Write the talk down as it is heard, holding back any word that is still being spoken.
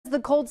the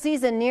cold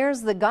season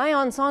nears, the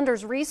Guyon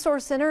Saunders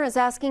Resource Center is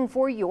asking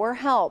for your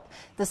help.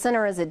 The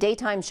center is a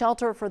daytime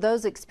shelter for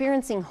those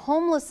experiencing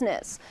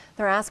homelessness.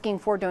 They're asking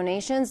for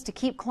donations to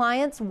keep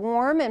clients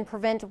warm and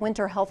prevent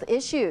winter health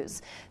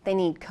issues. They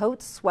need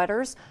coats,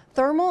 sweaters,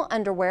 thermal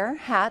underwear,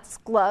 hats,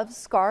 gloves,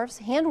 scarves,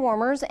 hand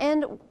warmers,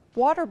 and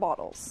water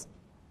bottles.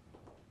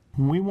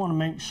 We want to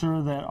make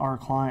sure that our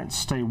clients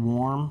stay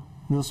warm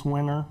this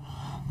winter,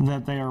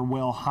 that they are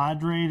well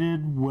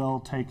hydrated, well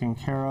taken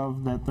care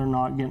of, that they're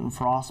not getting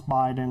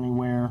frostbite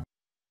anywhere.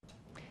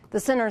 The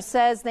center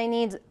says they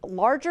need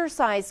larger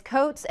size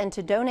coats, and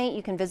to donate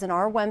you can visit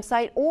our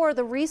website or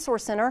the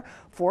Resource Center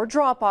for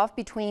drop-off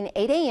between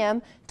 8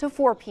 a.m. to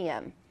 4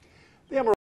 p.m.